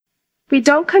We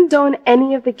don't condone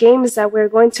any of the games that we're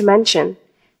going to mention.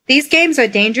 These games are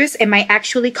dangerous and might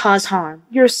actually cause harm.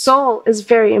 Your soul is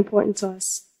very important to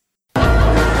us.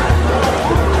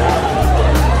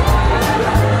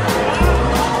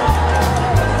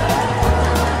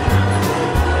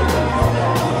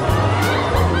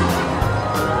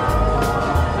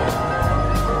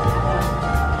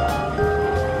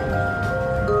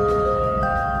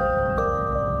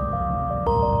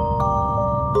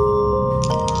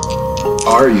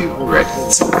 Are you ready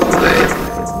to play?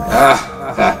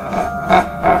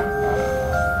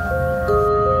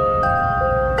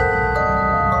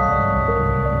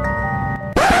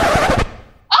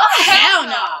 Oh, hell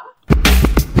no!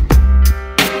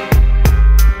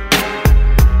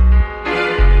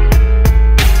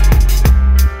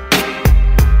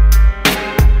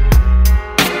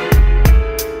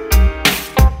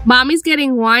 Mommy's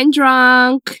getting wine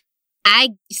drunk.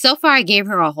 So far I gave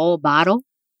her a whole bottle.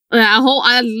 Yeah,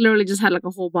 I literally just had like a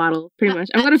whole bottle, pretty much.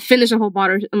 I'm gonna finish a whole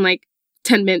bottle in like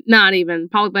 10 minutes. Not even.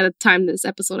 Probably by the time this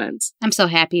episode ends. I'm so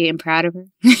happy and proud of her.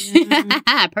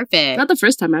 Yeah. Perfect. Not the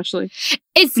first time, actually.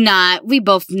 It's not. We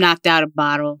both knocked out a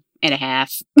bottle and a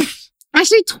half.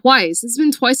 Actually, twice. It's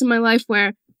been twice in my life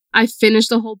where I finished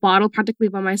the whole bottle practically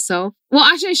by myself. Well,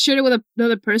 actually, I shared it with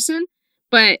another person.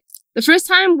 But the first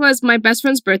time was my best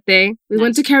friend's birthday. We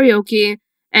went to karaoke.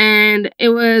 And it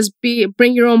was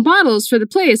bring your own bottles for the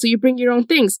play. So you bring your own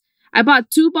things. I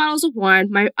bought 2 bottles of wine.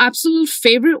 My absolute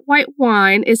favorite white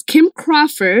wine is Kim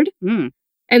Crawford. And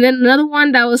then another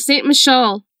one that was Saint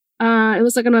Michelle. It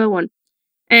was like another one.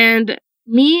 And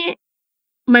me,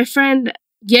 my friend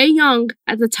Ye Young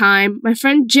at the time, my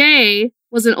friend Jay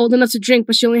wasn't old enough to drink,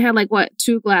 but she only had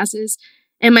 2 glasses.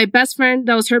 And my best friend,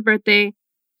 that was her birthday,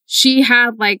 she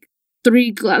had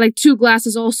 2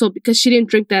 glasses also because she didn't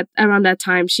drink that around that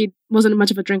time. She wasn't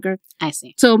much of a drinker. I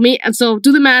see. So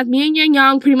do the math. Me and Yang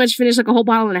Yang pretty much finished a whole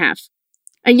bottle and a half.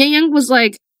 And Yang Yang was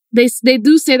they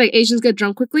do say Asians get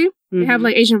drunk quickly. They have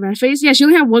Asian red face. Yeah, she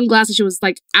only had 1 glass and she was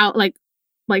out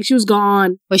she was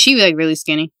gone. Was she really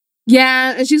skinny?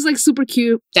 Yeah, and she's super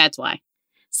cute. That's why.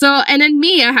 So and then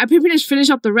me, I pretty much finished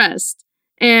up the rest.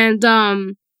 And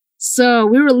so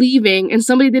we were leaving and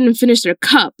somebody didn't finish their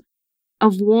cup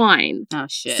of wine. Oh,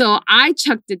 shit. So I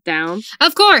chucked it down.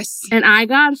 Of course. And I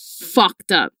got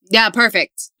fucked up. Yeah,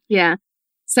 perfect. Yeah.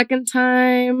 Second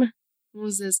time, what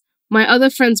was this? My other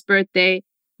friend's birthday.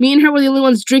 Me and her were the only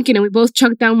ones drinking, and we both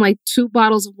chucked down 2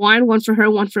 bottles of wine, one for her,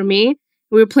 one for me.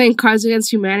 We were playing Cards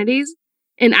Against Humanities,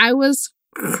 and I was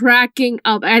cracking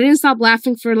up. I didn't stop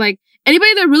laughing for anybody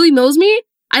that really knows me,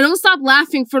 I don't stop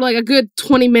laughing for a good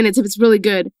 20 minutes if it's really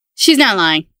good. She's not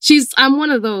lying. I'm one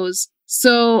of those.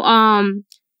 So,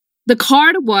 the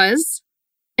card was,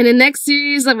 in the next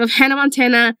series of Hannah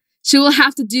Montana, she will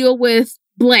have to deal with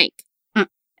blank.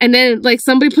 And then,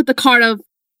 somebody put the card of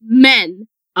men.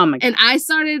 Oh my God. And I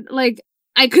started,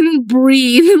 I couldn't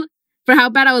breathe for how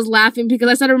bad I was laughing because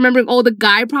I started remembering all the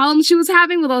guy problems she was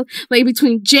having with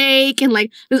between Jake and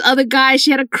this other guy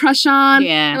she had a crush on.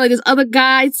 Yeah. And this other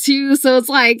guy too. So it's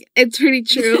it's pretty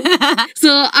true. So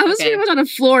I was pretty much on the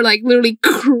floor, literally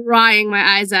crying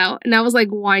my eyes out. And I was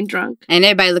wine drunk. And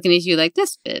everybody looking at you like,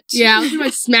 this bitch. Yeah, I was pretty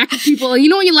much smacking people. You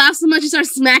know when you laugh so much, you start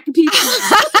smacking people?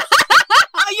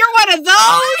 Oh, you're one of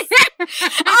those?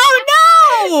 Oh,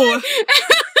 no!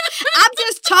 I'm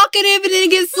just talkative and then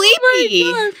get sleepy.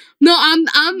 Oh no,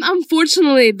 I'm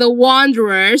unfortunately the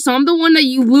wanderer, so I'm the one that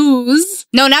you lose.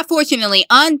 No, not fortunately,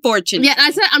 unfortunately. Yeah,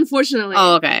 I said unfortunately.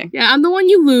 Oh, okay. Yeah, I'm the one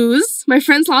you lose. My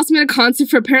friends lost me at a concert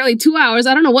for apparently 2 hours.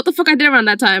 I don't know what the fuck I did around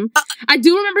that time. I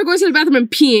do remember going to the bathroom and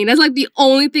peeing. That's the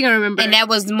only thing I remember. And that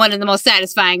was one of the most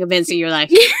satisfying events of your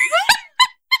life.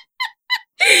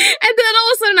 And then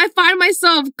all of a sudden, I find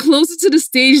myself closer to the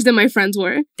stage than my friends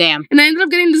were. Damn. And I ended up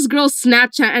getting this girl's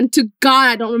Snapchat, and to God,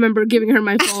 I don't remember giving her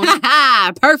my phone.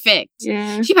 Perfect.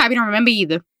 Yeah. She probably don't remember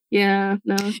either. Yeah,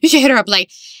 no. You should hit her up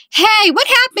hey, what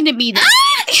happened to me?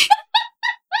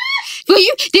 Were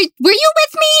you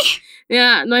with me?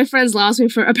 Yeah, my friends lost me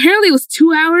for, apparently it was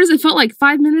 2 hours. It felt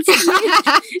 5 minutes. Be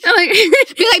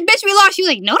bitch, we lost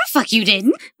you. No, the fuck you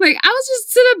didn't. I was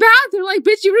just in the bathroom.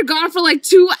 Bitch, you were gone for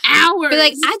 2 hours. Be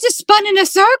I just spun in a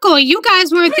circle and you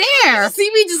guys weren't there. See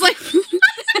me just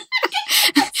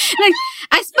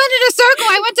I spun in a circle.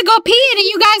 I went to go pee and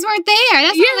you guys weren't there.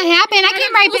 That's what happened. I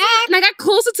came right back. And I got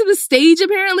closer to the stage,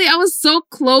 apparently. I was so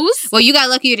close. Well, you got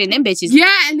luckier than them bitches.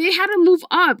 Yeah, and they had to move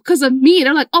up because of me.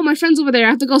 They're like, oh, my friend's over there. I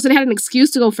have to go. So they had an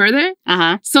excuse to go further.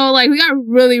 Uh-huh. So, like, we got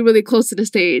really, really close to the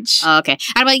stage. Oh, okay.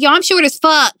 I'm like, yo, I'm short as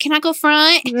fuck. Can I go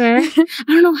front? Yeah. I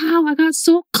don't know how. I got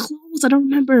so close. I don't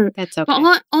remember. That's okay.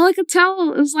 But all I could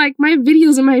tell is, like, my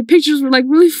videos and my pictures were, like,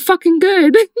 really fucking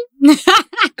good.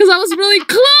 Because I was really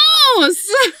close.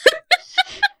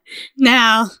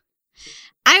 Now,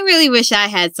 I really wish I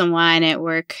had some wine at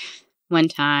work one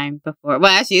time before.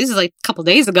 Well, actually, this is like a couple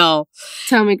days ago.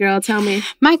 Tell me, girl. Tell me.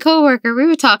 My coworker, we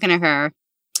were talking to her.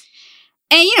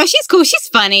 And, you know, she's cool. She's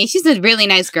funny. She's a really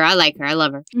nice girl. I like her. I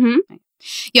love her. Mm-hmm.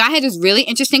 Yo, I had this really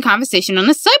interesting conversation on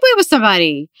the subway with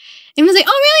somebody. And was like,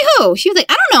 oh, really? Who? She was like,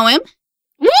 I don't know him.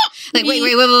 Like,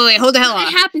 wait. Hold the hell on.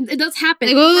 It happens. It does happen.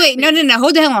 Like, wait. No.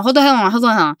 Hold the hell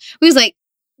on. We was like,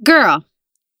 girl.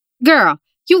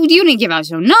 You didn't give out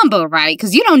your number, right?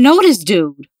 Because you don't know this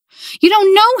dude. You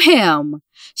don't know him.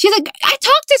 She's like, I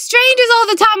talk to strangers all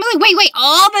the time. I'm like, wait,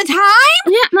 all the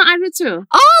time? Yeah, no, I do too.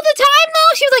 All the time,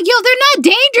 though? She was like, yo, they're not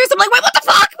dangerous. I'm like, wait, what the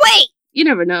fuck? Wait. You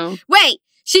never know. Wait.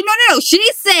 No. She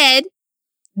said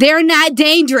they're not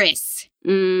dangerous.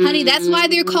 Honey, that's why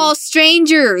they're called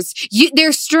strangers.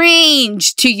 They're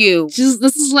strange to you.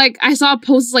 This is like, I saw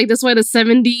posts like this why the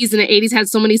 70s and the 80s had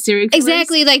so many serial killers.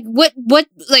 Exactly. Like, what,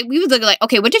 like, we would look like,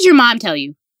 okay, what did your mom tell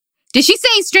you? Did she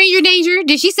say stranger danger?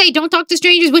 Did she say don't talk to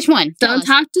strangers? Which one? Don't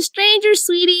talk to strangers,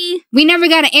 sweetie. We never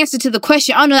got an answer to the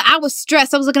question. Oh, no, I was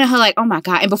stressed. I was looking at her like, oh, my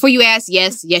God. And before you asked,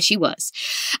 yes, she was.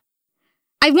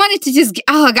 I wanted to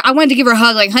I wanted to give her a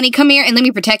hug. Like, honey, come here and let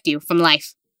me protect you from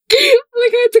life.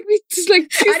 Like, it took me just like 2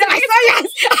 seconds. I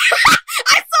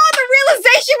saw the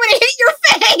realization when it hit your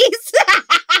face.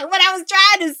 What I was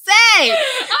trying to say.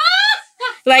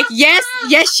 Like, yes,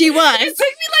 she was. It took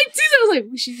me like 2 seconds. I was like,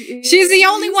 she is. She's the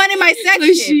only one in my section.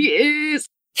 Like, she is.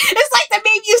 It's like the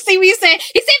meme you see where he said,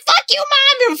 fuck you,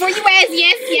 mom. And before you asked,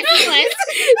 yes, he was.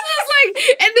 It's like,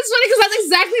 and it's funny because that's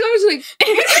exactly what I was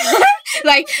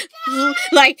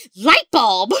like light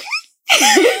bulb.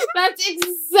 That's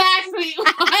exactly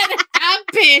what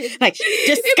happened. Like,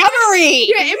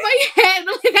 discovery. In my head,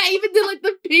 like, I even did like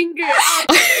the finger.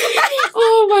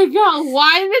 Oh my God,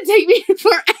 why did it take me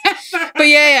forever? But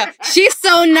yeah, she's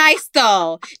so nice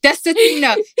though. That's the thing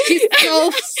though. She's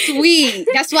so sweet.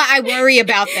 That's why I worry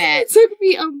about that. It took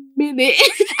me a minute.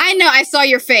 I know, I saw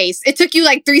your face. It took you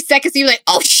like 3 seconds. You were like,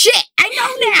 oh shit, I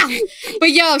know now.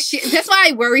 But yo, that's why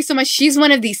I worry so much. She's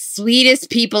one of the sweetest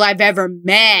people I've ever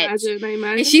met. Imagine.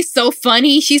 And she's so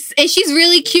funny. She's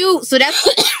really cute. So that's,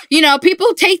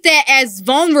 people take that as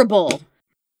vulnerable.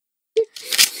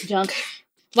 Junk.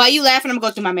 While you laughing, I'm gonna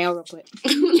go through my mail real quick.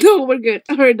 No, we're good.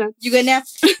 We're done. You good now?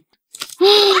 I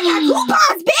got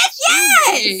coupons, bitch!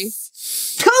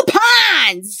 Yes!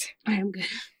 Coupons! I am good.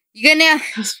 You good now?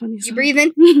 That's funny. You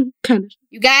breathing? Kind of.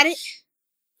 You got it?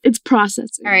 It's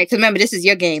processing. All right, because remember, this is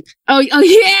your game. Oh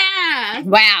yeah!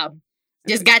 Wow.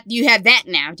 You have that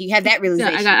now. Do you have that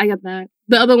realization? Yeah, I got that.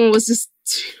 The other one was just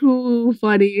too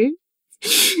funny.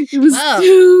 It was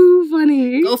too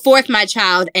funny. Go forth, my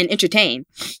child, and entertain.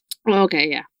 Okay,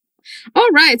 yeah. All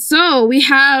right, so we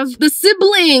have the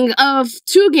sibling of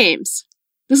 2 games.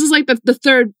 This is like the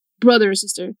third brother or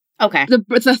sister. Okay.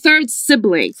 The third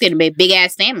sibling. It's gonna be a big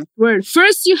ass family. Word.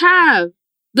 First, you have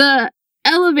the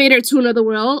Elevator to Another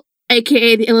World,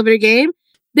 aka the elevator game.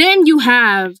 Then you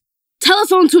have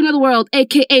Telephone to Another World,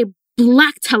 aka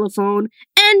Black Telephone.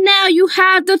 And now you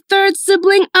have the third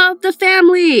sibling of the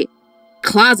family,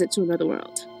 Closet to Another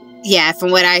World. Yeah, from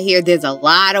what I hear, there's a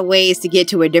lot of ways to get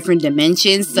to a different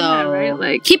dimension, so yeah, right?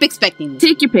 Like, keep expecting this.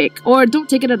 Take your pick, or don't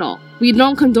take it at all. We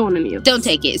don't condone any of it. Don't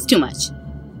take it. It's too much.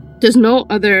 There's no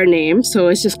other name, so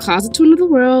it's just Closet to Another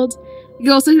World.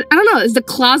 You also, I don't know, is the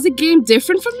Closet game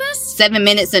different from this? 7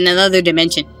 minutes in another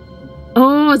dimension.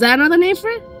 Oh, is that another name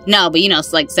for it? No, but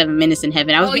it's like 7 minutes in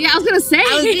heaven. I was gonna say.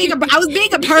 I was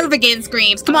being a perv again,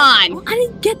 Screams. Come on. Well, I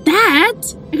didn't get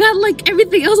that. I got like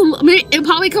everything else. It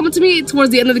probably coming to me towards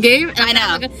the end of the game. I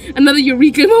know. Like another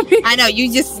eureka moment. I know.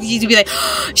 You to be like,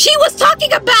 she was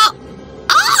talking about.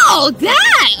 Oh,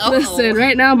 that. Oh. Listen,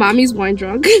 right now, mommy's wine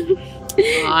drunk.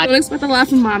 Don't expect a lot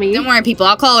from mommy. Don't worry, people.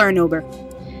 I'll call her an Uber.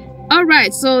 All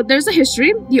right, so there's a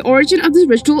history. The origin of this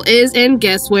ritual is in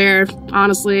guess where,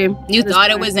 honestly. You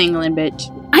thought it was England, bitch.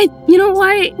 You know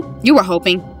what? You were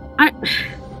hoping.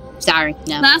 Sorry,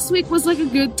 no. Last week was like a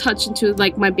good touch into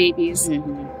like my babies.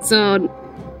 Mm-hmm. So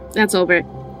that's over.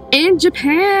 In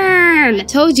Japan. I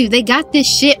told you, they got this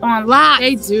shit on lock.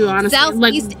 They do, honestly.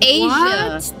 Southeast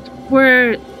Asia. What?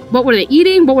 Where what were they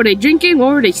eating? What were they drinking?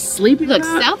 What were they sleeping Look,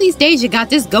 about? Southeast Asia got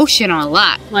this ghost shit on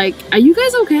lock. Like, are you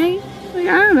guys okay? Like,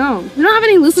 I don't know. We don't have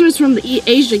any listeners from the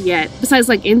Asia yet, besides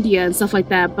like India and stuff like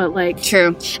that. But like, True.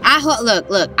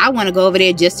 Look. I want to go over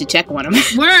there just to check on them.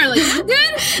 we're like, you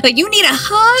good? Like, you need a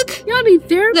hug? You need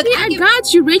therapy? Look, I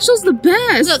got you. Rachel's the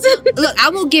best. Look, I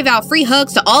will give out free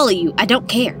hugs to all of you. I don't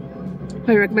care.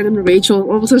 I recommend them to Rachel.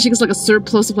 All of a sudden, she gets like a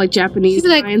surplus of like Japanese She's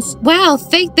like, lines, wow,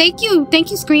 thank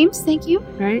you, Screams, thank you.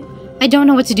 right? I don't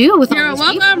know what to do with You're all these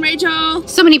people. welcome, Rachel.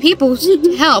 So many people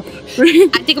to help.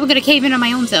 I think I'm gonna cave in on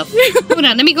my own self. Hold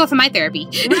on, let me go for my therapy.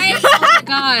 Right? Oh my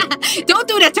god. Don't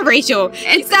do that to Rachel.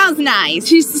 It sounds nice.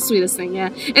 She's the sweetest thing, yeah.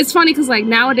 It's funny because, like,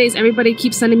 nowadays everybody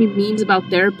keeps sending me memes about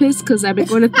therapists because I've been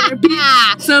going to therapy.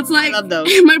 So it's like, I love those.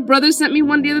 my brother sent me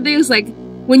one the other day. It's like,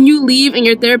 when you leave and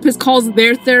your therapist calls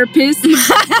their therapist, and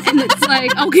it's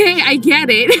like, okay, I get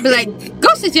it. Be like,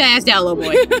 go sit your ass down, little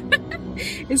boy.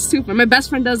 It's super. My best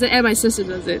friend does it and my sister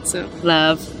does it, so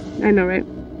Love. I know, right?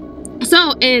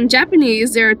 So in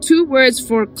Japanese, there are 2 words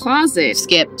for closet.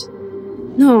 Skipped.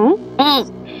 No. Oh.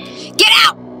 Get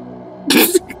out!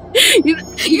 You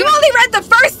only read the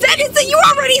first sentence and you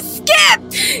already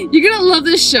skipped! You're gonna love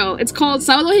this show. It's called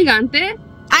Sábado Gigante.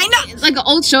 I know. It's like an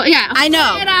old show. Yeah. I know.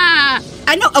 Fuera.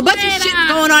 I know a bunch of shit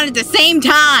going on at the same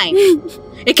time.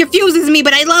 It confuses me,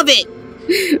 but I love it.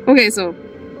 Okay, so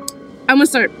I'm gonna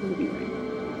start.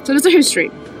 So there's a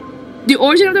history. The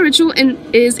origin of the ritual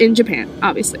is in Japan,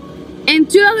 obviously. In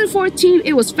 2014,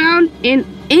 it was found in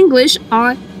English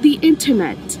on the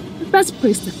internet. The best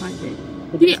place to find it.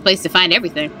 The best place to find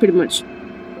everything. Pretty much.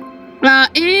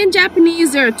 In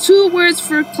Japanese, there are 2 words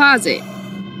for closet.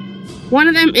 One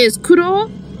of them is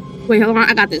kuro. Wait, hold on,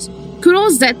 I got this.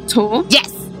 Kurozeto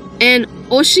Yes. and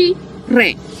oshire.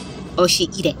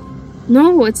 Oshiire.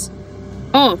 No, it's...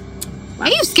 Oh. Why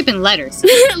are you skipping letters?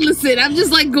 Listen, I'm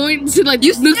just like going to like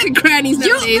You nooks and crannies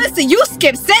nowadays. You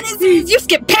skip sentences, you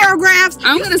skip paragraphs.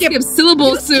 I'm you gonna skip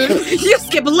syllables soon. You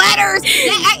skip letters.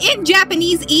 In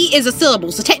Japanese, E is a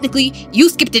syllable, so technically, you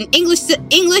skipped an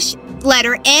English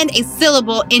letter and a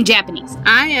syllable in Japanese.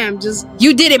 I am just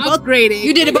You did it both. upgrading.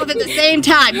 You did it both at the same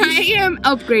time. I am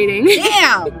upgrading.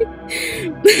 Damn.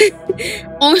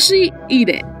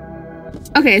 Oshi-ire.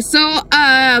 Okay, so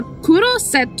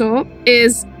kuroseto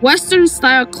is Western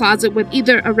style closet with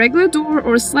either a regular door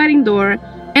or a sliding door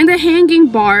and a hanging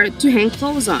bar to hang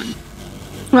clothes on.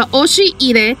 While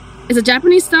oshi-ire is a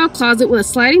Japanese style closet with a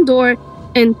sliding door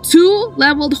and 2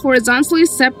 leveled horizontally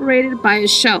separated by a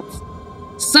shelf.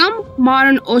 Some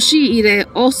modern oshi-ire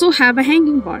also have a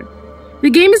hanging bar. The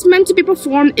game is meant to be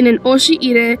performed in an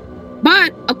oshi-ire,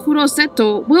 but a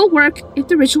kuroseto will work if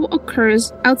the ritual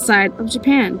occurs outside of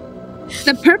Japan.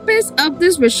 The purpose of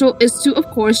this ritual is to, of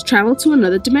course, travel to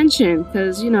another dimension.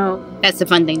 Because, you know... That's the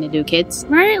fun thing to do, kids.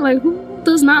 Right? Like, who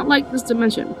does not like this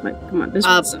dimension? Like, come on, this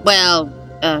one's...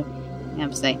 I have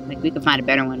to say, like, we could find a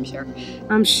better one, I'm sure.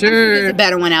 I'm sure. There's a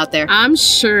better one out there. I'm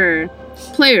sure.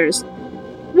 Players,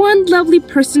 one lovely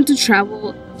person to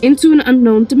travel into an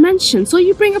unknown dimension. So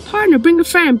you bring a partner, bring a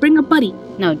friend, bring a buddy.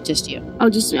 No, just you. Oh,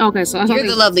 just... Okay, so I thought... You're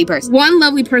the lovely person. One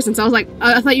lovely person. So I was like...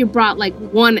 I thought you brought, like,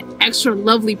 one extra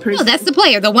lovely person. No, that's the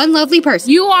player, the one lovely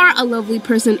person. You are a lovely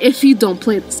person if you don't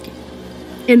play this game.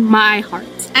 In my heart.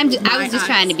 I was My just eyes.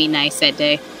 trying to be nice that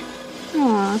day.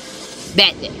 Aww.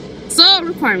 That day. So,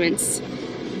 requirements.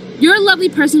 You're a lovely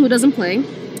person who doesn't play.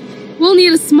 We'll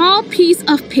need a small piece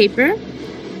of paper,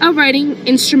 a writing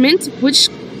instrument, which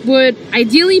would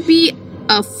ideally be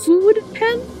a food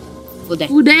pen,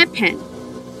 fude pen,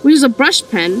 which is a brush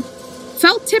pen,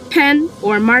 felt tip pen,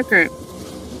 or marker.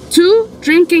 2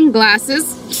 drinking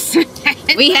glasses.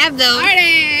 We have those.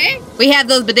 Party! We have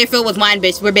those, but they're filled with wine,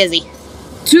 bitch. We're busy.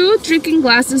 2 drinking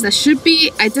glasses that should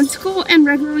be identical and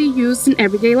regularly used in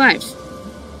everyday life.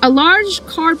 A large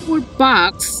cardboard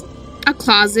box, a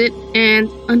closet, and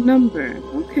a number.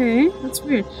 Okay, that's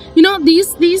weird. You know,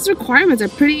 these requirements are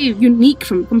pretty unique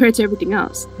compared to everything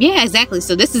else. Yeah, exactly.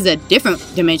 So this is a different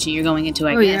dimension you're going into,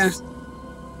 I guess. Yeah.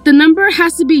 The number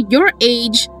has to be your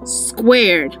age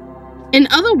squared. In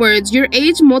other words, your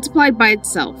age multiplied by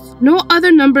itself. No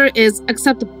other number is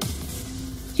acceptable.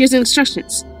 Here's the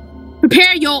instructions.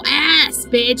 Prepare your ass,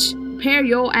 bitch. Prepare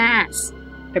your ass.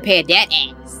 Prepare that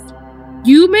ass.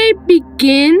 You may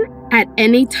begin at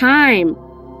any time,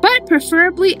 but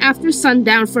preferably after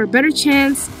sundown for a better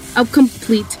chance of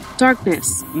complete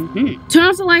darkness. Mm-hmm. Turn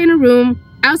off the light in a room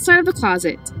outside of the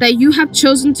closet that you have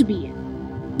chosen to be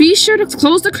in. Be sure to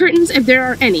close the curtains if there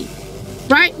are any.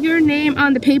 Write your name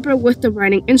on the paper with the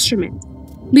writing instrument.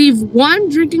 Leave 1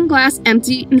 drinking glass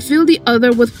empty and fill the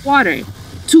other with water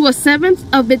to 1/7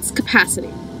 of its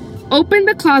capacity. Open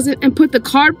the closet and put the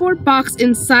cardboard box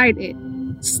inside it.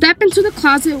 Step into the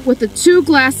closet with the 2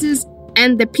 glasses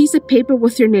and the piece of paper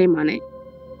with your name on it.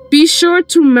 Be sure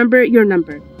to remember your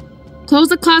number. Close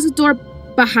the closet door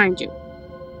behind you.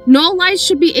 No light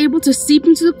should be able to seep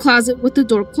into the closet with the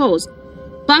door closed.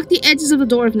 Block the edges of the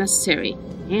door if necessary.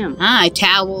 Damn.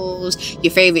 Towels,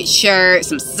 your favorite shirt,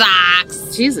 some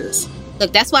socks. Jesus.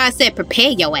 Look, that's why I said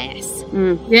prepare your ass.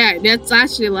 Yeah, that's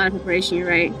actually a lot of preparation, you're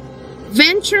right.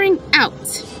 Venturing out.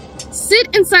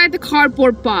 Sit inside the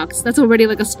cardboard box. That's already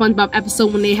like a SpongeBob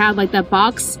episode when they have like that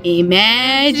box.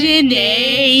 Imagination.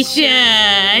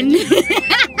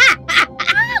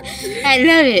 I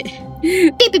love it.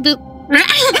 Beep, beep, boop.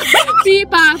 Beep,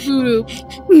 bop, boo.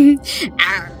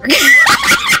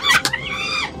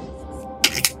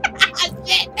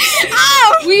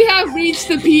 Oh! We have reached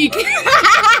the peak.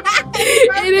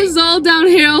 It is all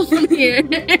downhill from here.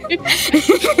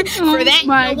 For that,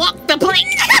 you walk the plank.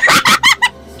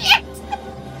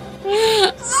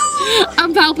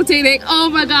 I'm palpitating. Oh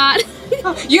my god.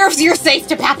 You're safe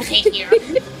to palpitate here.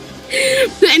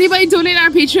 Did anybody donate our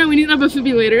Patreon? We need a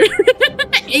defibrillator.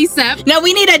 ASAP. No,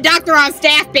 we need a doctor on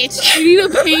staff, bitch. We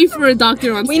need to pay for a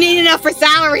doctor on We need enough for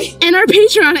salary. And our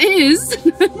Patreon is...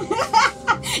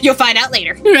 You'll find out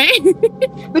later. Right?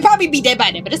 We'll probably be dead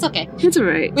by then, but it's okay. It's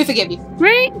alright. We forgive you.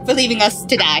 Right? For leaving us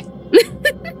to die.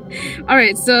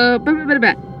 Alright, so...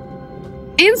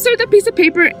 Insert the piece of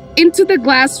paper into the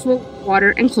glass full of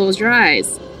water and close your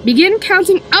eyes. Begin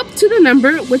counting up to the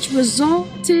number which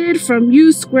resulted from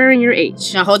you squaring your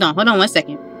H. Now, hold on 1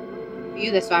 second.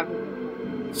 You, that's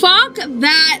 500. Fuck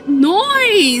that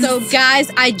noise! So,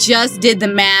 guys, I just did the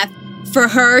math. For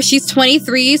her, she's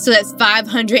 23, so that's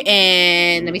 500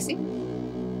 and... Let me see.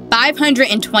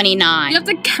 529. You have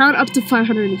to count up to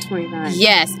 529.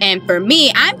 Yes, and for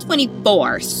me, I'm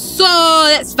 24, so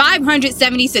that's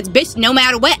 576. Bitch, no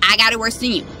matter what, I got it worse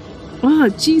than you. Oh,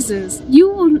 Jesus. You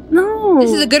will know.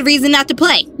 This is a good reason not to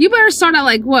play. You better start at,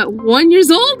 like, what, 1 years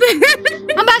old?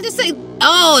 I'm about to say,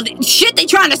 oh, shit, they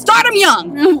trying to start them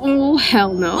young. Oh,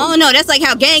 hell no. Oh, no, that's like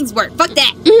how gangs work. Fuck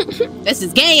that. This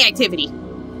is gang activity.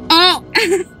 Oh,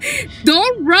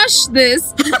 don't rush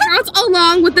this. Count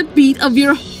along with the beat of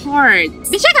your heart.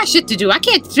 Bitch, I got shit to do. I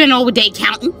can't spend all day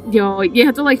counting. Yo, you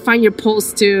have to like find your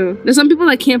pulse too. There's some people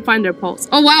that can't find their pulse.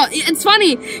 Oh wow, it's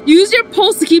funny. Use your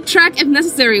pulse to keep track if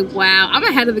necessary. Wow, I'm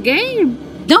ahead of the game.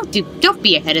 Don't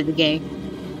be ahead of the game.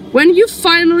 When you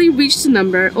finally reach the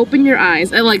number, open your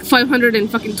eyes at like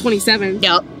 527.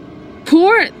 Yup.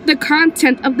 Pour the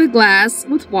content of the glass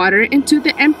with water into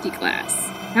the empty glass.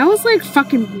 That was like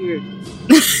fucking weird.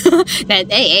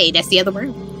 Hey, that's the other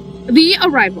word. The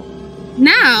arrival.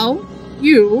 Now,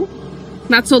 you,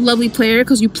 not so lovely player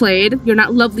because you played, you're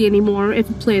not lovely anymore if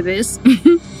you play this,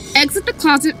 exit the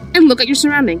closet and look at your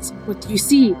surroundings. What do you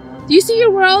see? Do you see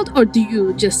your world or do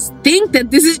you just think that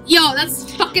this is... Yo,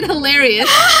 that's fucking hilarious.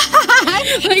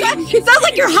 It sounds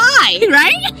like you're high.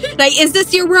 Right? Like, is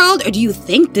this your world or do you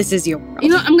think this is your world? You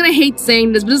know, I'm gonna hate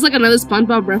saying this, but it's like another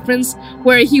SpongeBob reference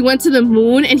where he went to the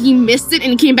moon and he missed it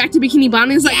and he came back to Bikini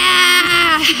Bottom. It's like,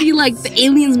 yeah! to be like the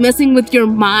aliens messing with your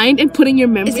mind and putting your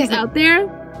memories out there.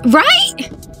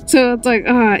 Right? So it's like,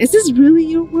 is this really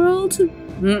your world?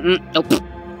 Nope.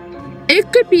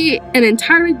 It could be an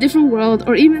entirely different world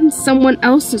or even someone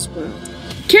else's world.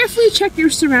 Carefully check your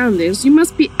surroundings. You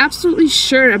must be absolutely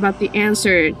sure about the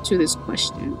answer to this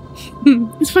question.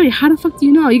 It's funny, how the fuck do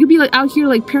you know? You could be like out here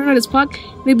like paranoid as fuck.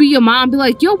 Maybe your mom be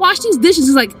like, yo, wash these dishes.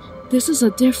 It's like, this is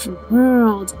a different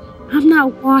world. I'm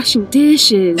not washing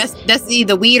dishes. That's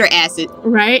either weed or acid.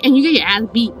 Right? And you get your ass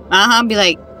beat. Be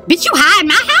like, bitch, you hide in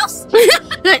my house?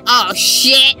 Like, oh,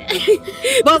 shit.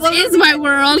 This is my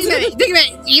world. Think of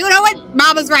it. You know what?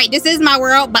 Mama's right. This is my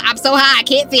world, but I'm so high I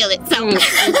can't feel it. So.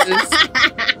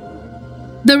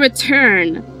 The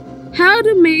return. How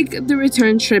to make the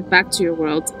return trip back to your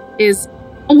world is...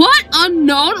 What?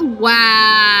 Unknown?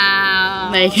 Wow.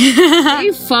 Like,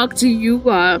 they fucked you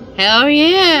up. Hell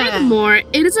yeah. Furthermore,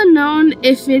 it is unknown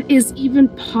if it is even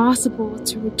possible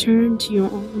to return to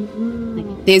your own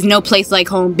world. There's no place like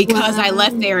home because I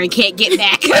left there and can't get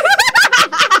back.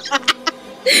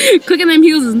 Clicking them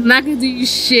heels is not gonna do you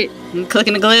shit.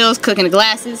 Clicking the grills, clicking the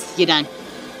glasses, you're done.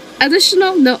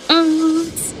 Additional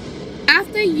notes.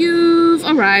 After you've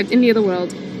arrived in the other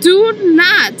world, do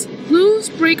not lose,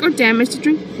 break, or damage the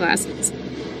drinking glasses.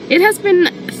 It has been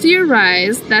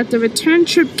theorized that the return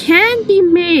trip can be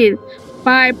made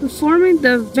by performing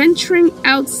the venturing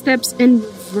out steps in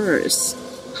reverse.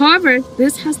 However,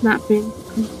 this has not been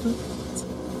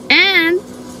confirmed. And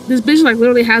this bitch like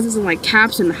literally has this in like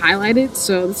caps and highlighted,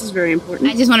 so this is very important.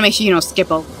 I just want to make sure you don't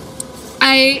skip over.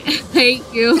 I hate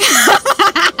you.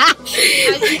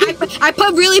 I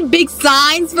put really big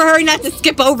signs for her not to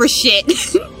skip over shit.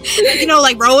 Like, you know,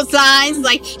 like road signs,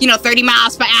 like, you know, 30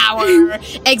 miles per hour,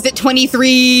 exit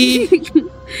 23,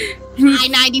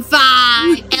 I-95,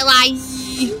 LIE.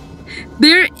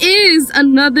 There is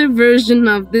another version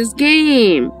of this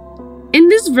game. In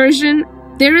this version,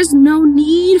 there is no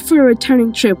need for a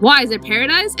returning trip. Why? Is it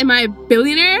paradise? Am I a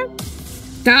billionaire?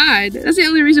 God, that's the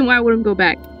only reason why I wouldn't go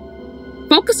back.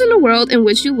 Focus on the world in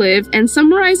which you live and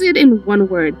summarize it in one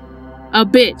word. A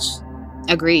bitch.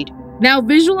 Agreed. Now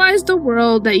visualize the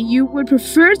world that you would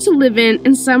prefer to live in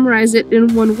and summarize it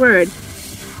in one word.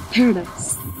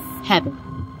 Paradise. Heaven.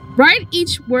 Write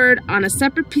each word on a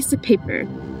separate piece of paper.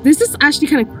 This is actually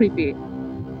kind of creepy.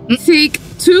 Take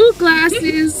 2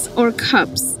 glasses or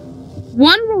cups.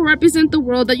 One will represent the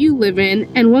world that you live in,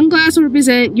 and 1 glass will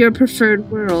represent your preferred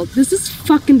world. This is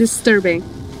fucking disturbing.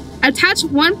 Attach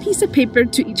 1 piece of paper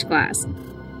to each glass.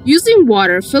 Using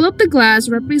water, fill up the glass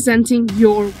representing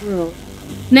your world.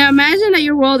 Now imagine that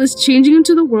your world is changing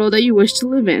into the world that you wish to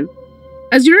live in.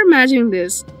 As you're imagining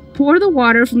this, pour the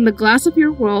water from the glass of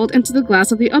your world into the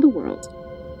glass of the other world.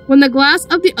 When the glass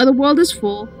of the other world is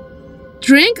full,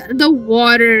 drink the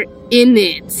water in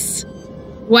it.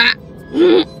 Wow.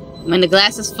 When the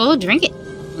glass is full, drink it.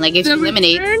 Like if The you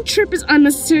lemonade. return trip is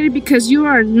unnecessary because you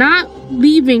are not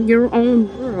leaving your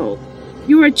own world.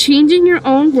 You are changing your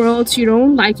own world to your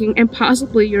own liking and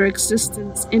possibly your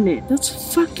existence in it.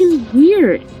 That's fucking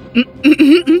weird.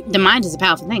 The mind is a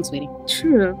powerful thing, sweetie.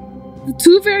 True. The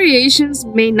 2 variations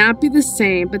may not be the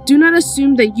same, but do not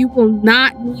assume that you will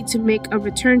not need to make a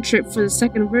return trip for the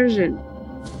second version.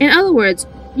 In other words,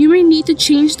 you may need to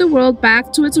change the world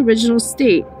back to its original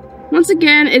state. Once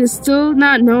again, it is still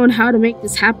not known how to make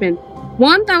this happen.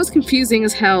 1, that was confusing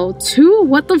as hell. 2,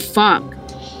 what the fuck?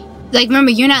 Like, remember,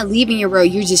 you're not leaving your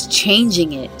world, you're just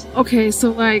changing it Okay,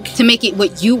 so like... to make it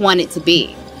what you want it to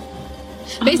be.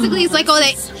 Basically, it's like all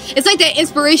that, it's like that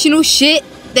inspirational shit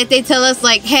that they tell us,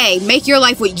 like, hey, make your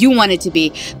life what you want it to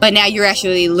be. But now you're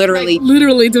actually literally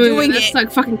doing it. That's like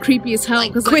fucking creepy as hell.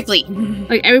 like, 'cause, quickly.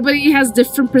 Like everybody has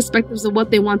different perspectives of what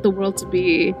they want the world to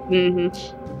be.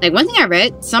 Like, one thing I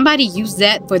read, somebody used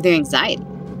that for their anxiety.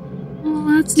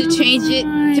 Oh, that's To change it,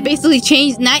 to basically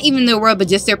change not even their world, but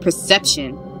just their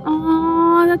perception.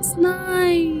 Oh, that's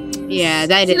nice. Yeah,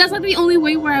 that See, is. that's like the only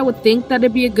way where I would think that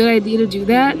it'd be a good idea to do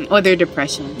that. Or their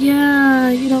depression. Yeah,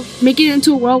 you know, make it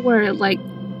into a world where like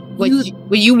What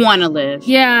you want to live.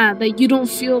 yeah, that you don't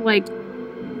feel like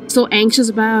so anxious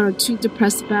about or too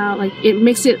depressed about. Like it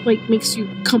makes you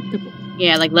comfortable.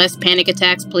 Yeah, like less panic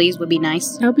attacks, please, would be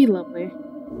nice. That would be lovely.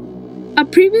 A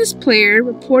previous player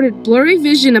reported blurry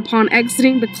vision upon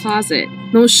exiting the closet.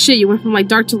 No shit, you went from like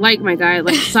dark to light, my guy,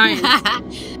 like science.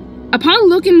 Upon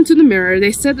looking into the mirror,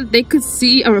 they said that they could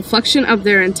see a reflection of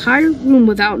their entire room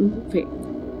without moving.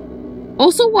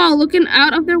 Also, while looking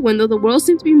out of their window, the world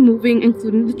seemed to be moving,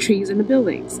 including the trees and the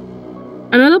buildings.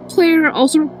 Another player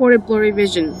also reported blurry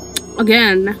vision.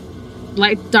 Again,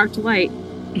 dark to light.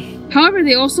 However,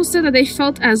 they also said that they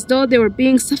felt as though they were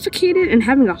being suffocated and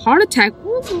having a heart attack.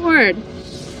 Oh, Lord.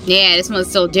 Yeah, this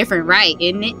one's so different, right?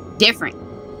 Isn't it? Different.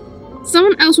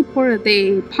 Someone else reported that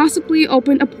they possibly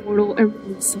opened a portal and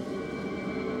released someone.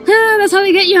 That's how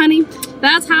they get you, honey.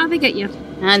 That's how they get you.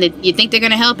 And you think they're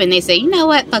gonna help, and they say, you know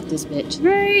what? Fuck this bitch.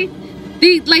 Right?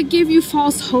 They, like, give you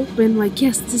false hope and, like,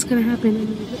 yes, this is gonna happen, and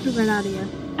they rip it right out of you.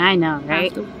 I know, right?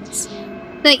 Afterwards.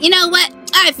 Like, you know what?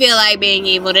 I feel like being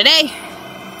evil today.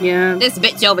 Yeah. This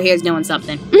bitch over here is doing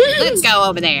something. Let's go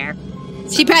over there.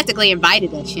 She practically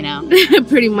invited us, you know.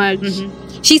 Pretty much.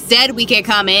 She said we could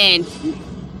come in.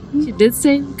 She did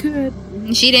say we could.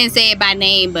 She didn't say it by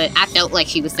name, but I felt like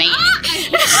she was saying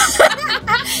it.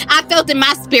 I felt in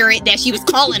my spirit that she was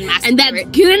calling my spirit. And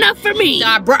that's good enough for me. So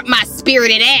I brought my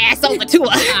spirited ass over to her.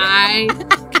 I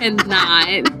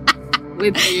cannot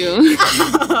with you.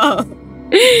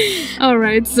 All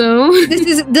right, so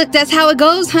That's how it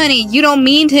goes, honey. You don't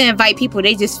mean to invite people;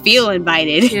 they just feel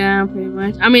invited. yeah, pretty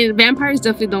much. I mean, vampires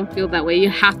definitely don't feel that way. You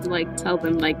have to like tell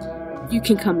them like you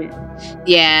can come in.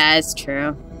 Yeah, it's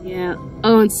true. Yeah.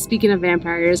 Oh, and speaking of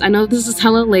vampires, I know this is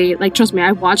hella late. Like, trust me,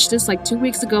 I watched this like 2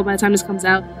 weeks ago. By the time this comes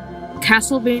out,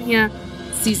 Castlevania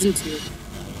Season 2.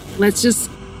 Let's just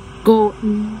go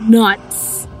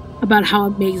nuts about how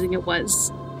amazing it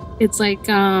was. It's like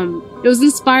it was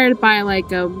inspired by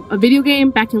like a video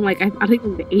game back in like I think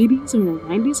in the 80s or the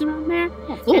 90s around there.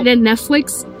 Oh, cool. And then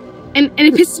Netflix. And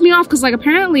it pisses me off because like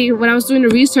apparently when I was doing the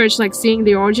research, like seeing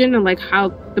the origin and like how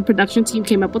the production team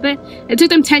came up with it, it took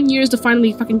them 10 years to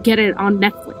finally fucking get it on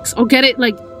Netflix or get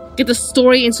the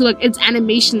story into like its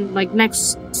animation like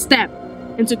next step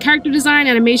into character design,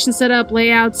 animation setup,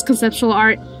 layouts, conceptual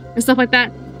art. and stuff like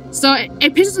that. So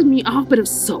it pisses me off, but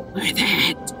it's so worth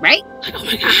it. Right? Like, oh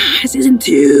my god, season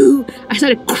 2. I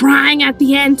started crying at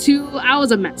the end too. I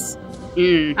was a mess.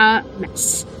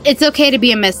 Mess. It's okay to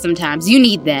be a mess sometimes. You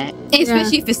need that.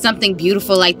 Especially if it's something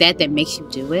beautiful like that makes you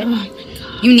do it. Oh my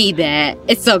god. You need that.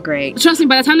 It's so great. Trust me,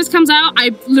 by the time this comes out, I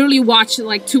literally watched it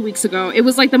like 2 weeks ago. It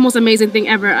was like the most amazing thing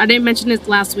ever. I didn't mention it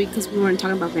last week because we weren't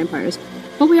talking about vampires.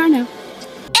 But we are now.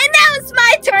 And now it's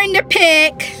my turn to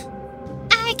pick.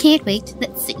 I can't wait.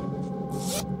 Let's see.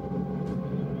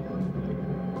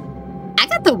 I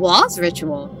got the Walls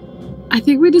Ritual. I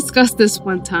think we discussed this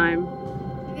one time.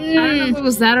 I don't know if it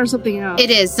was that or something else. It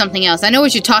is something else. I know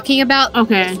what you're talking about.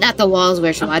 Okay. Not the Walls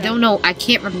Ritual. Okay. I don't know. I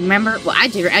can't remember. Well, I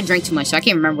drank too much, so I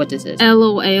can't remember what this is.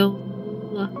 LOL.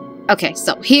 Okay,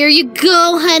 so here you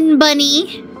go, hun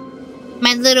bunny.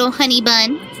 My little honey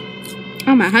bun.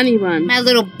 Oh, my honey bun. My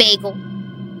little bagel.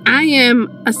 I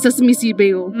am a sesame seed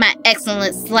bagel. My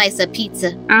excellent slice of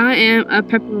pizza. I am a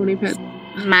pepperoni pet.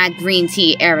 My green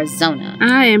tea Arizona.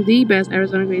 I am the best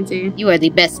Arizona green tea. You are the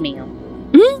best meal.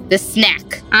 Hmm? The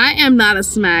snack. I am not a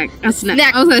snack.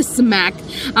 Snack. I was a smack.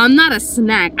 I'm not a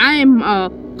snack. I am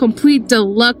a complete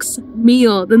deluxe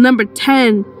meal. The number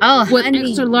 10 with honey.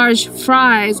 extra large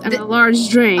fries and a large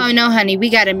drink. Oh, no, honey. We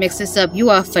got to mix this up. You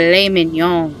are filet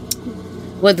mignon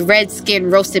with red skin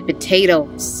roasted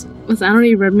potatoes. Listen, I don't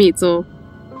eat red meat, so,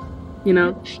 you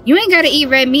know. You ain't got to eat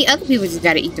red meat. Other people just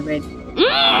got to eat the red.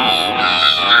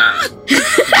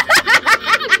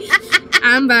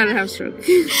 I'm about to have stroke.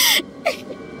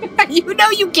 You know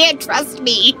you can't trust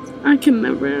me. I can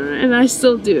never, and I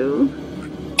still do.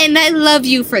 And I love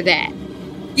you for that.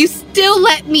 You still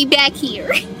let me back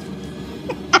here.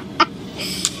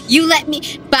 You let me.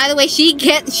 By the way, she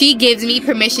gives me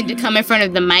permission to come in front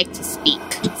of the mic to speak.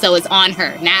 So it's on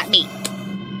her, not me.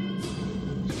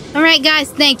 All right, guys.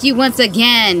 Thank you once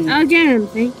again. Again,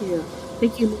 thank you.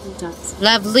 Thank you many times.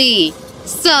 Lovely.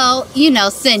 So,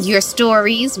 send your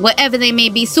stories, whatever they may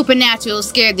be, supernatural,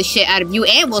 scared the shit out of you,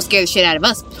 and will scare the shit out of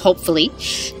us, hopefully,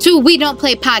 to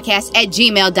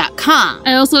wedon'tplaypodcast@gmail.com.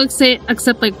 I also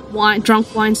accept like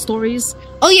drunk wine stories.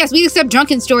 Oh, yes, we accept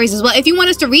drunken stories as well. If you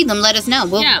want us to read them, let us know.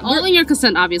 All in your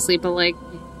consent, obviously, but like,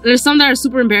 there's some that are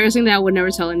super embarrassing that I would never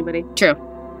tell anybody. True.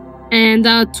 And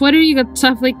Twitter, you can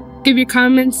stuff like give your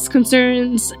comments,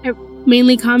 concerns,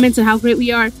 mainly comments on how great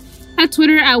we are at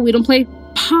Twitter at We Don't Play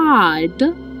Pod.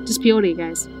 Just POD,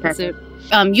 guys. That's it.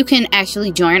 You can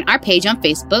actually join our page on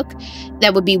Facebook.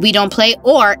 That would be We Don't Play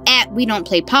or at We Don't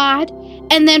Play Pod.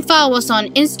 And then follow us on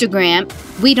Instagram,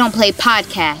 We Don't Play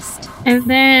Podcast. And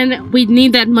then we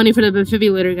need that money for the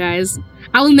defibrillator, guys.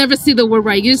 I will never see the word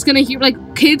right. You're just gonna hear like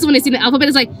kids when they see the alphabet,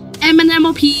 it's like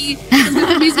M&M-O-P.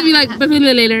 It's gonna be like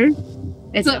defibrillator.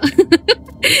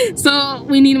 So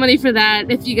we need money for that.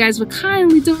 If you guys would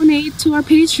kindly donate to our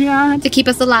Patreon to keep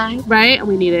us alive, right?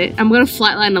 We need it. I'm gonna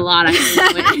flatline a lot. At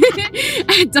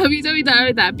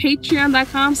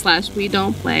www.patreon.com/we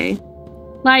don't play.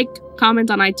 Like,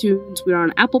 comment on iTunes. We're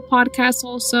on Apple Podcasts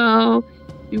also.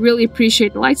 We really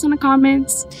appreciate the likes and the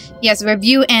comments. Yes,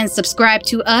 review and subscribe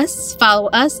to us. Follow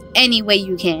us any way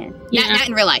you can. Yeah. Not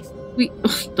in real life.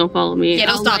 Don't follow me. Yeah,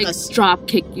 don't stalk us. Drop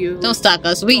kick you. Don't stalk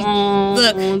us.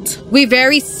 Don't. We're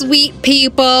very sweet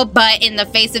people, but in the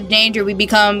face of danger, we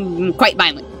become quite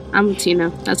violent. I'm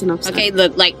Tina. That's enough. Okay,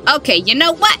 you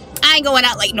know what? I ain't going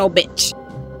out like no bitch.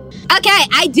 Okay,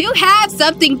 I do have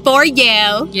something for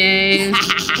you. Yay.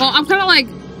 Well, I'm kind of like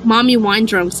mommy wine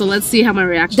drunk, so let's see how my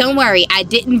reaction. Don't worry, I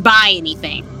didn't buy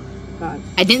anything. God.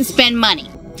 I didn't spend money.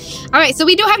 All right, so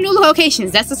we do have new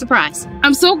locations. That's a surprise.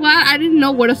 I'm so glad I didn't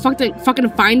know where to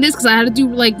fucking find this because I had to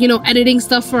do editing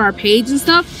stuff for our page and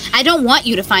stuff. I don't want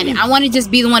you to find it. I want to just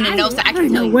be the one that knows. I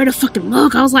don't know where to fucking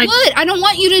look. I was like, good. I don't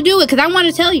want you to do it because I want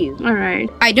to tell you. All right.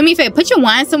 All right, do me a favor. Put your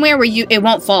wine somewhere where it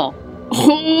won't fall.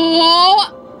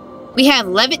 Oh. We have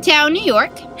Levittown, New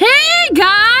York. Hey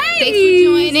guys! Thanks for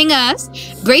joining us.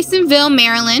 Graysonville,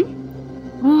 Maryland.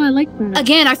 Oh, I like that.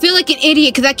 Again, I feel like an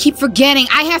idiot because I keep forgetting.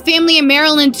 I have family in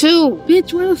Maryland, too.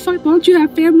 Bitch, where the fuck don't you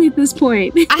have family at this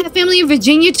point? I have family in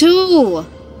Virginia, too.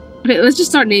 Okay, let's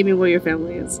just start naming where your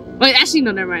family is. Wait, actually,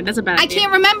 no, never mind. That's a bad idea. I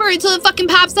can't remember it until it fucking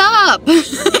pops up.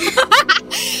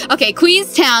 Okay,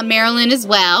 Queenstown, Maryland as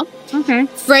well. Okay.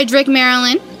 Frederick,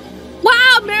 Maryland.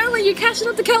 Wow, Maryland, you're catching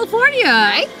up to California.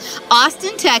 Right.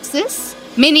 Austin, Texas.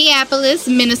 Minneapolis,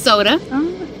 Minnesota.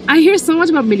 I hear so much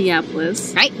about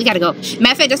Minneapolis. Right? We gotta go.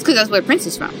 Matter of fact, that's because that's where Prince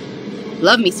is from.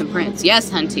 Love me some Prince. Yes,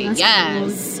 hunty. That's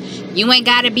yes. Cool. You ain't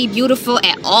gotta be beautiful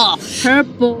at all.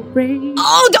 Purple rain.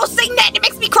 Oh, don't sing that. It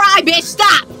makes me cry, bitch.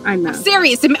 Stop. I know. I'm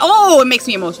serious. It makes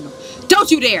me emotional.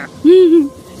 Don't you dare.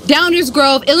 Downers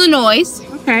Grove, Illinois.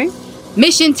 Okay.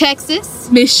 Mission, Texas.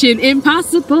 Mission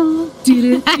Impossible.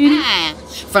 Do-do-do-do.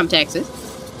 From Texas.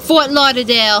 Fort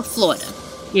Lauderdale, Florida.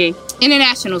 Yay.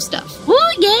 International stuff.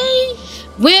 Oh, yay.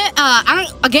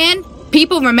 Again,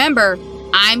 people remember,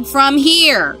 I'm from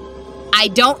here. I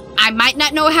might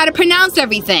not know how to pronounce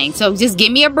everything, so just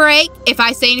give me a break. If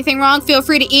I say anything wrong, feel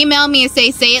free to email me and say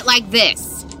it like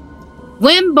this.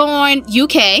 Wimborne,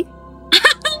 UK.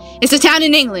 It's a town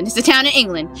in England. So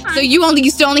you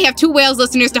still only have 2 Wales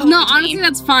listeners to hold No, between. honestly,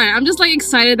 that's fine. I'm just like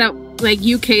excited that like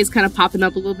UK is kind of popping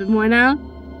up a little bit more now.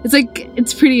 It's like,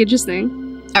 it's pretty interesting.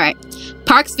 All right.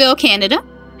 Parksville, Canada.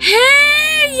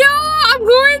 Hey, yo, I'm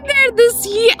going there this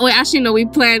year. Wait, actually, no, we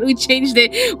changed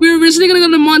it. We were originally going to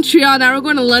go to Montreal, now we're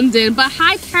going to London. But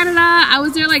hi, Canada. I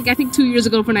was there like, I think 2 years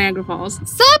ago for Niagara Falls.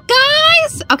 Sup,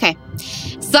 guys? Okay.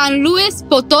 San Luis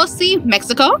Potosi,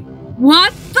 Mexico.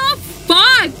 What the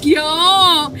fuck,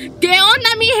 yo? ¿Qué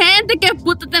onda, mi gente? ¿Qué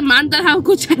puta te manda a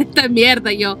escuchar esta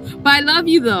mierda, yo? But I love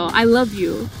you, though. I love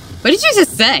you. What did you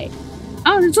just say?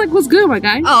 Oh, it's like, what's good, my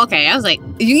guy? Oh, okay. I was like,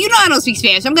 you know I don't speak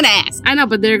Spanish. I'm going to ask. I know,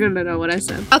 but they're gonna know what I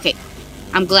said. Okay.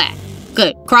 I'm glad.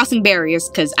 Good. Crossing barriers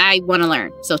because I want to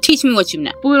learn. So teach me what you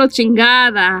know. Puro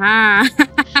chingada, huh?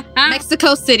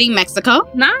 Mexico City, Mexico.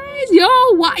 Nice, yo.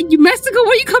 Why, Mexico?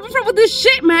 Where you coming from with this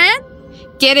shit, man?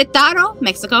 Querétaro,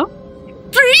 Mexico.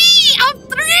 3 of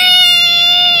 3!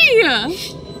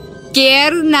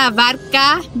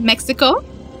 Cuernavaca, Mexico.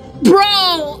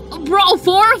 Bro,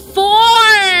 4 of 4!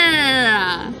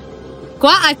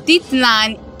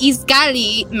 Cuautitlan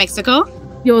Izcalli, Mexico.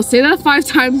 Yo, say that 5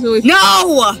 times. Really.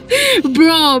 No!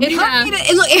 Bro,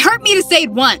 It hurt me to say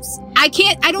it once. I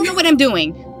don't know what I'm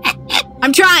doing.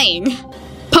 I'm trying.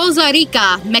 Poza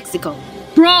Rica, Mexico.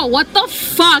 Bro, what the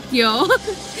fuck, yo?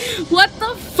 What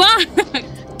the fuck?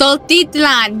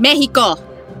 Toltitlan, Mexico.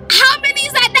 How many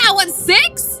is that now? What,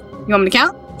 6? You want me to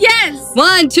count? Yes.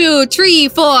 1, 2, 3,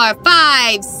 4,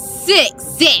 5, 6,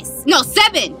 6. No,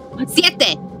 7.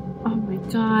 Siete. Oh my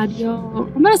god, yo.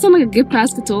 I'm gonna sound like a gift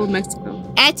basket to old Mexico.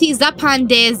 Atizapan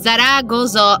de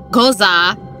Zaragoza, Do you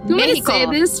want me to Mexico. say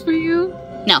this for you?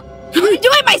 No. I want to do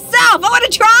it myself. I want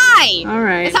to try.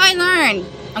 Alright. That's how I learn.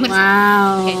 I'm gonna.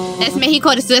 Wow. Okay, that's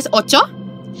Mexico. This is 8.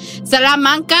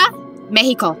 Salamanca,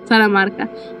 Mexico. Salamanca.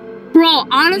 Bro,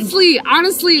 honestly,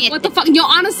 what the fuck? Yo,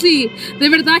 honestly, de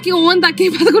verdad, ¿qué onda?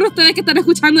 ¿Qué pasa con ustedes que están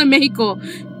escuchando en México?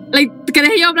 Like,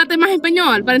 ¿querés yo hablarte más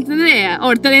español para entender?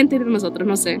 O te entender nosotros,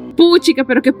 no sé. Puchica,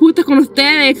 pero qué puta con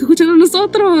ustedes que escuchan a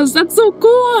nosotros. That's so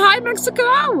cool. Hi,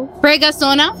 Mexico.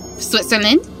 Bregasona,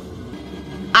 Switzerland.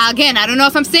 Again, I don't know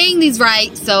if I'm saying these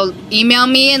right, so email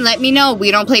me and let me know.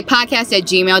 We don't play podcast at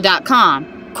gmail.com.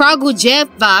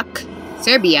 Kragujevac,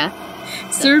 Serbia.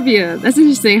 Serbia. That's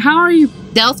interesting. How are you?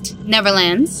 Delft,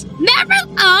 Netherlands.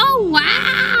 Oh,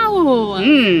 wow.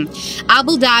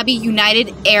 Abu Dhabi,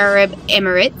 United Arab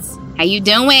Emirates. How you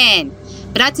doing?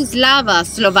 Bratislava,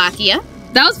 Slovakia.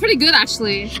 That was pretty good,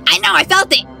 actually. I know, I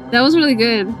felt it. That was really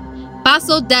good.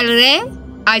 Paso del Rey,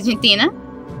 Argentina.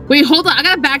 Wait, hold on. I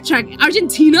gotta backtrack.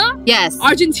 Argentina? Yes.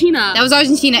 Argentina. That was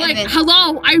Argentina. Like, and then,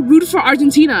 hello, I root for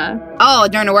Argentina. oh,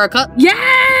 during the World Cup?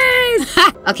 Yes!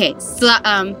 Okay,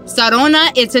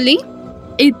 Sarona, Italy.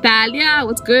 Italia.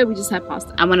 What's good? We just had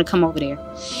pasta. I want to come over there.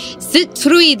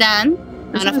 Citroidan.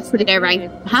 I don't know if I said that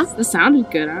right. Huh? The sounded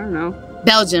good. I don't know.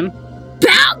 Belgium.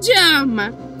 Belgium!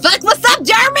 Fuck, what's up,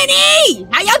 Germany?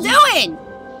 How y'all doing?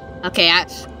 Okay, I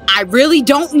really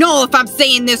don't know if I'm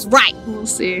saying this right. We'll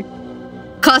see.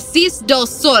 Casis do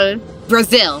Sul,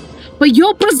 Brazil. But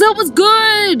yo, Brazil was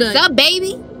good! What's up,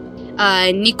 baby?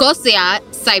 Nicosia,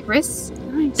 Cyprus.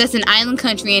 Nice. That's an island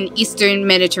country in Eastern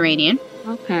Mediterranean.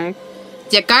 Okay.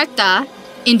 Jakarta,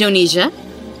 Indonesia,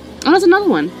 Oh, that's another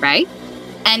one. right?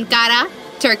 Ankara,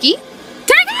 Turkey.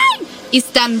 Turkey!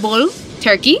 Istanbul,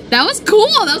 Turkey. That was cool.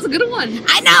 That was a good one.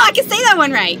 I know, I can say that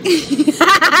one right.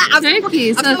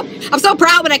 Turkey. I'm so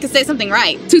proud when I can say something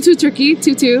right. 2-2 Turkey.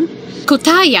 2-2.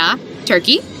 Kutaya,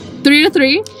 Turkey.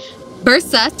 3-3.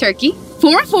 Bursa, Turkey.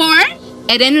 4-4.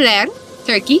 Erenler,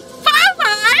 Turkey.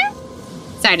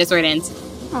 5-5. Sorry, that's where it ends.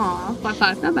 Aw,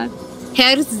 5-5. Not bad.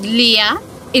 Herzliya,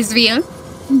 Israel.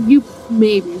 You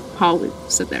probably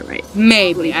said that right.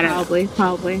 Maybe, I don't know.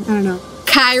 Probably. I don't know.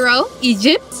 Cairo,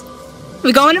 Egypt.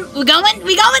 We going there.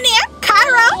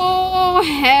 Cairo. Oh,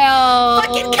 hell.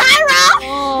 Fucking Cairo.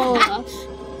 Oh.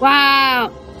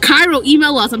 Wow. Cairo,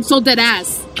 email us. I'm so dead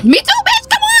ass. Me too, bitch.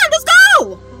 Come on, let's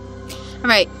go. All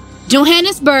right.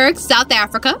 Johannesburg, South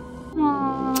Africa.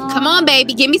 Come on,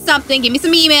 baby. Give me something. Give me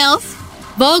some emails.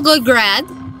 Volgograd,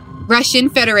 Russian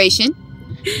Federation.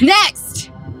 Next.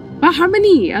 Wow, how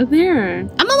many are there?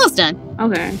 I'm almost done.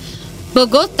 Okay.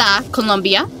 Bogota,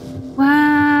 Colombia.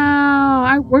 Wow. Wow.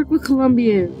 I work with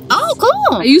Colombians. Oh, I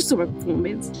cool. used to work with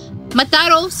Colombians.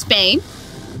 Mataro, Spain.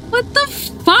 What the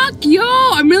fuck, yo?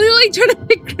 I'm really trying to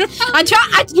figure out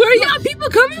where y'all people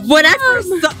coming from.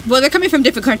 Well, they're coming from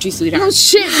different countries, sweetheart. Oh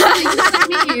shit. What does that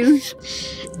mean?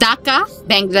 Dhaka,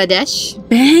 Bangladesh.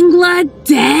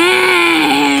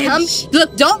 Bangladesh.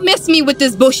 Look, don't miss me with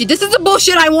this bullshit. This is the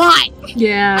bullshit I want.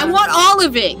 Yeah. I want all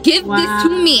of it. Give this to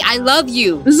me. I love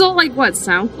you. This is all like what,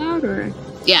 SoundCloud or?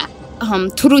 Yeah.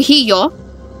 Trujillo,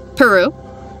 Peru.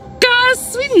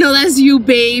 Gus, we know that's you,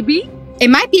 baby. It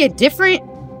might be a different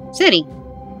city.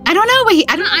 I don't know.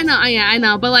 I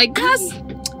know. But like Gus,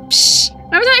 psh,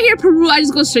 every time I hear Peru, I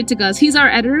just go straight to Gus. He's our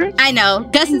editor. I know.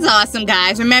 Gus is awesome,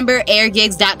 guys. Remember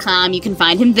airgigs.com. You can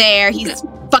find him there. He's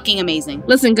fucking amazing.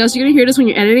 Listen, Gus, you're gonna hear this when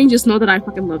you're editing. Just know that I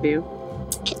fucking love you.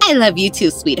 I love you too,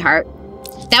 sweetheart.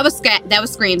 That was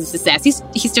Scream's success. He's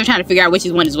still trying to figure out which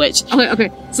one is which.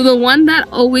 Okay. So the one that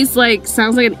always like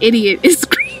sounds like an idiot is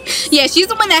Scream. Yeah, she's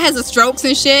the one that has the strokes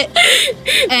and shit.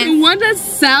 And the one that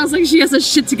sounds like she has her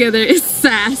shit together is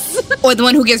Sass. Or the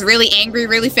one who gets really angry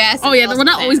really fast. Oh yeah, the one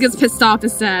that always gets pissed off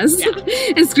is Sass. Yeah.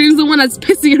 And Scream's the one that's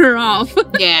pissing her off.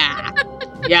 Yeah.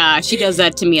 Yeah, she does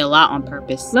that to me a lot on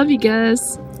purpose. Love you,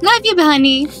 Gus. Love you,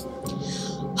 honey.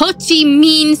 Ho Chi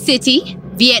Minh City,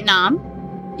 Vietnam.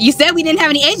 You said we didn't have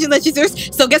any Asian listeners,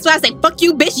 so guess what? I say, fuck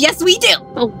you, bitch. Yes, we do.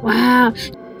 Oh wow.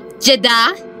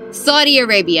 Jeddah, Saudi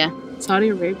Arabia. Saudi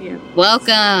Arabia.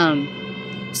 Welcome.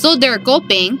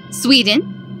 Söderköping, Sweden.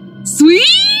 Sweden!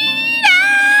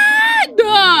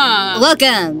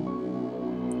 Welcome.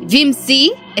 Vimsi,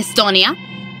 Estonia.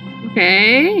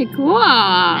 Okay, cool.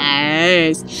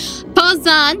 Nice.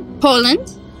 Poznan,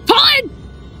 Poland. Poland!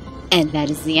 And that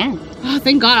is the end. Oh,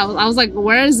 thank God. I was like,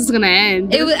 where is this gonna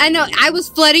end? I know, I was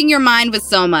flooding your mind with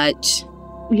so much.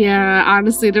 Yeah,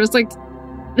 honestly, there was like,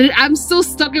 I'm still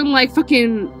stuck in like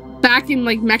fucking back in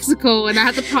like Mexico, and I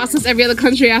have to process every other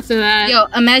country after that. Yo,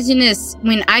 imagine this.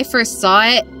 When I first saw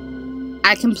it,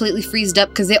 I completely freezed up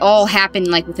because it all happened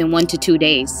like within 1 to 2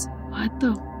 days. What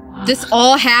the fuck? This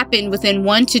all happened within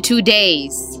 1 to 2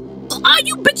 days. Oh,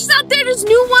 you bitches out there, there's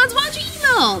new ones. Why don't you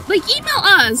email? Like, email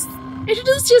us.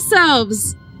 Introduce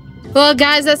yourselves. Well,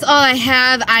 guys, that's all I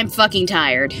have. I'm fucking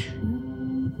tired.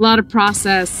 A lot of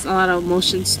process, a lot of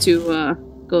emotions to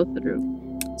go through.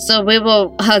 So we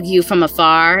will hug you from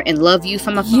afar and love you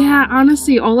from afar. Yeah,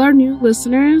 honestly, all our new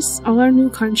listeners, all our new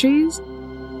countries,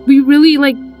 we really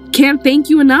like can't thank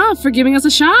you enough for giving us a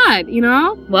shot, you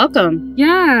know? Welcome.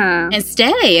 Yeah. And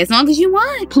stay as long as you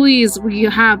want. Please, we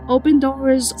have open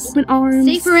doors, open arms.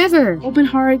 Stay forever. Open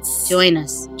hearts. Join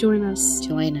us. Join us.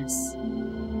 Join us.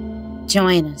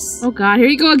 Join us. Oh God, here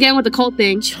you go again with the cult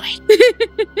thing.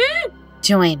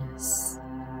 Join us.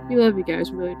 We love you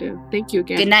guys, we really do. Thank you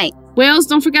again. Good night. Wales,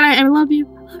 don't forget I love you.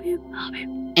 I love you. I love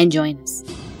you. And join us.